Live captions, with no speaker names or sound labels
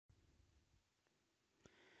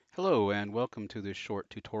Hello and welcome to this short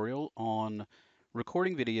tutorial on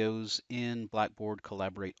recording videos in Blackboard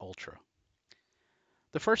Collaborate Ultra.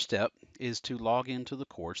 The first step is to log into the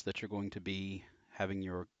course that you're going to be having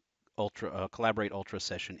your Collaborate Ultra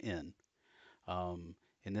session in.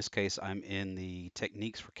 In this case, I'm in the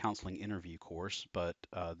Techniques for Counseling Interview course, but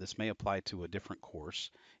this may apply to a different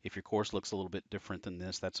course. If your course looks a little bit different than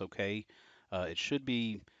this, that's okay. It should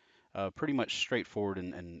be pretty much straightforward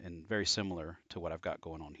and very similar to what I've got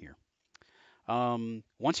going on here.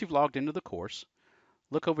 Once you've logged into the course,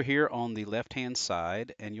 look over here on the left-hand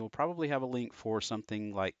side, and you'll probably have a link for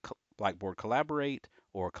something like Blackboard Collaborate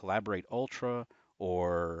or Collaborate Ultra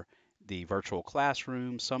or the virtual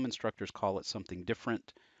classroom. Some instructors call it something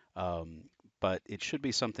different, but it should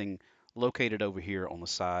be something located over here on the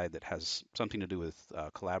side that has something to do with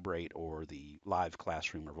Collaborate or the live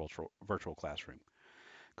classroom or virtual classroom.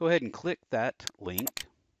 Go ahead and click that link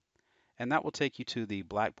and that will take you to the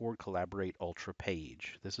Blackboard Collaborate Ultra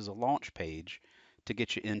page. This is a launch page to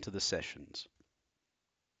get you into the sessions.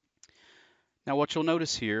 Now what you'll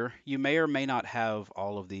notice here, you may or may not have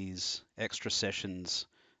all of these extra sessions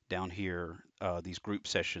down here, these group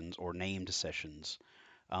sessions or named sessions.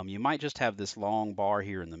 You might just have this long bar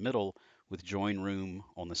here in the middle with Join Room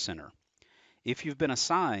on the center. If you've been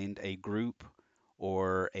assigned a group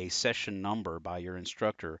or a session number by your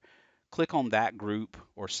instructor, click on that group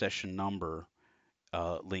or session number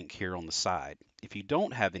link here on the side. If you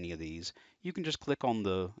don't have any of these, you can just click on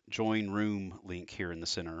the Join Room link here in the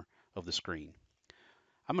center of the screen.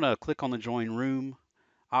 I'm going to click on the Join Room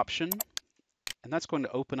option, and that's going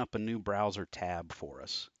to open up a new browser tab for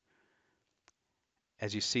us.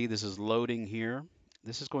 As you see, this is loading here.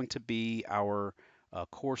 This is going to be our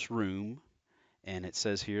course room, and it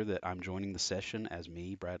says here that I'm joining the session as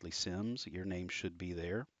me, Bradley Sims. Your name should be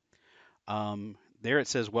there. There it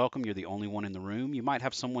says, welcome, you're the only one in the room. You might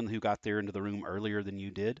have someone who got there into the room earlier than you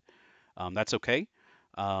did. That's okay.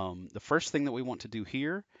 The first thing that we want to do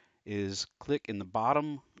here is click in the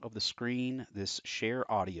bottom of the screen this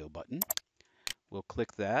Share Audio button. We'll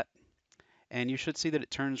click that, and you should see that it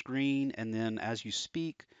turns green, and then as you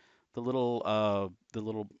speak, the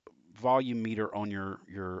little volume meter on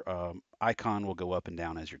your icon will go up and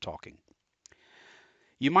down as you're talking.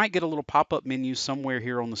 You might get a little pop-up menu somewhere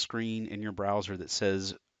here on the screen in your browser that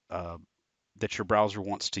says that your browser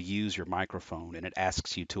wants to use your microphone, and it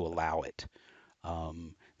asks you to allow it.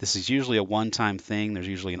 This is usually a one-time thing. There's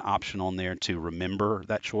usually an option on there to remember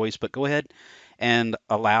that choice, but go ahead and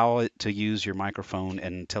allow it to use your microphone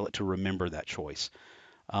and tell it to remember that choice.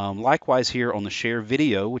 Likewise here on the Share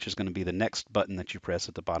Video, which is going to be the next button that you press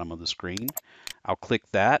at the bottom of the screen, I'll click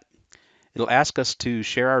that. It'll ask us to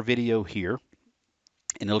share our video here,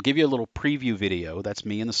 and it'll give you a little preview video. That's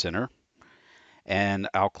me in the center. And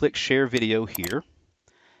I'll click Share Video here,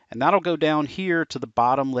 and that'll go down here to the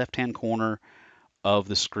bottom left-hand corner of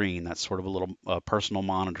the screen. That's sort of a little personal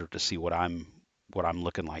monitor to see what I'm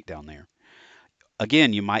looking like down there.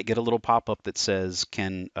 Again, you might get a little pop-up that says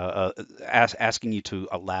asking you to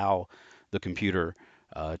allow the computer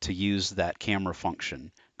to use that camera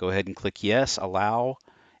function. Go ahead and click yes, allow,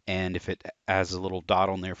 and if it has a little dot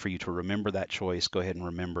on there for you to remember that choice, go ahead and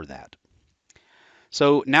remember that.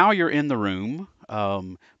 So now you're in the room.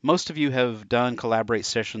 Most of you have done Collaborate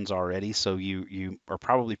sessions already, so you are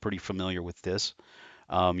probably pretty familiar with this.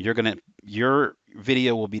 Your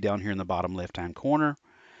video will be down here in the bottom left-hand corner,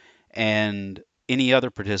 and any other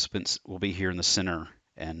participants will be here in the center,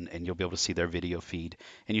 and you'll be able to see their video feed,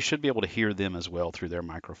 and you should be able to hear them as well through their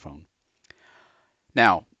microphone.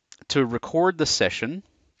 Now, to record the session,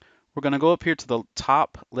 we're going to go up here to the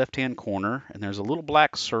top left-hand corner, and there's a little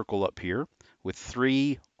black circle up here with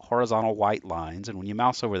 3 horizontal white lines, and when you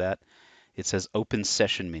mouse over that, it says Open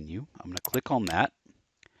Session Menu. I'm going to click on that,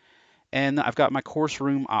 and I've got my course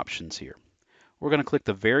room options here. We're going to click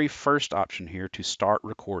the very first option here to start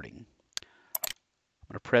recording.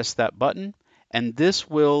 I'm going to press that button, and this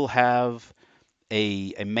will have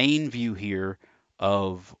a main view here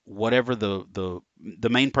of whatever the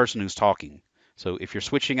main person who's talking. So if you're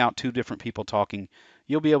switching out 2 different people talking,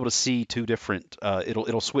 you'll be able to see 2 different,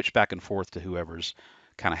 it'll switch back and forth to whoever's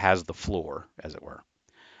kind of has the floor, as it were.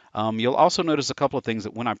 You'll also notice a couple of things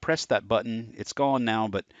that when I press that button, it's gone now,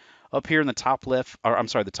 but up here in the top left, or I'm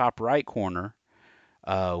sorry, the top right corner,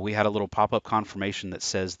 we had a little pop-up confirmation that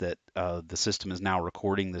says that the system is now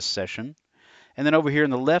recording this session. And then over here in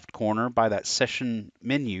the left corner by that session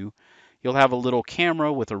menu, you'll have a little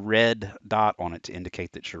camera with a red dot on it to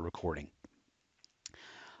indicate that you're recording.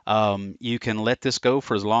 You can let this go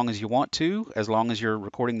for as long as you want to, as long as you're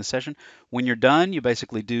recording the session. When you're done, you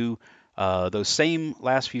basically do those same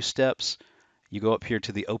last few steps. you go up here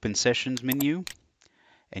to the Open Sessions menu,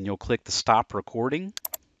 and you'll click the Stop Recording.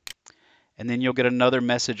 And then you'll get another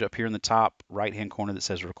message up here in the top right-hand corner that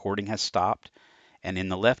says Recording has stopped. And in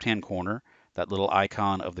the left-hand corner, that little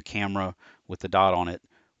icon of the camera with the dot on it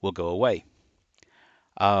will go away.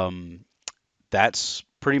 That's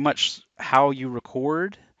pretty much how you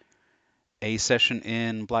record a session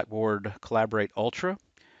in Blackboard Collaborate Ultra.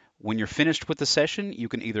 When you're finished with the session, you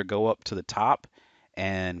can either go up to the top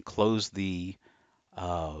and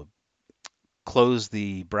uh, close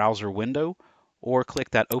the browser window, or click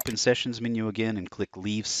that Open Sessions menu again and click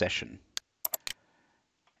Leave Session.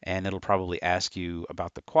 And it'll probably ask you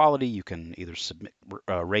about the quality. You can either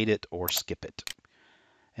rate it or skip it.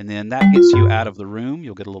 And then that gets you out of the room.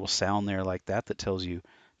 You'll get a little sound there like that that tells you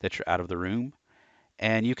that you're out of the room.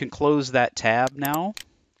 And you can close that tab now,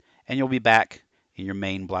 and you'll be back in your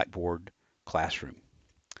main Blackboard classroom.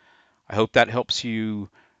 I hope that helps you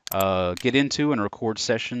get into and record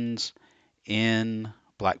sessions in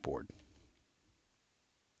Blackboard.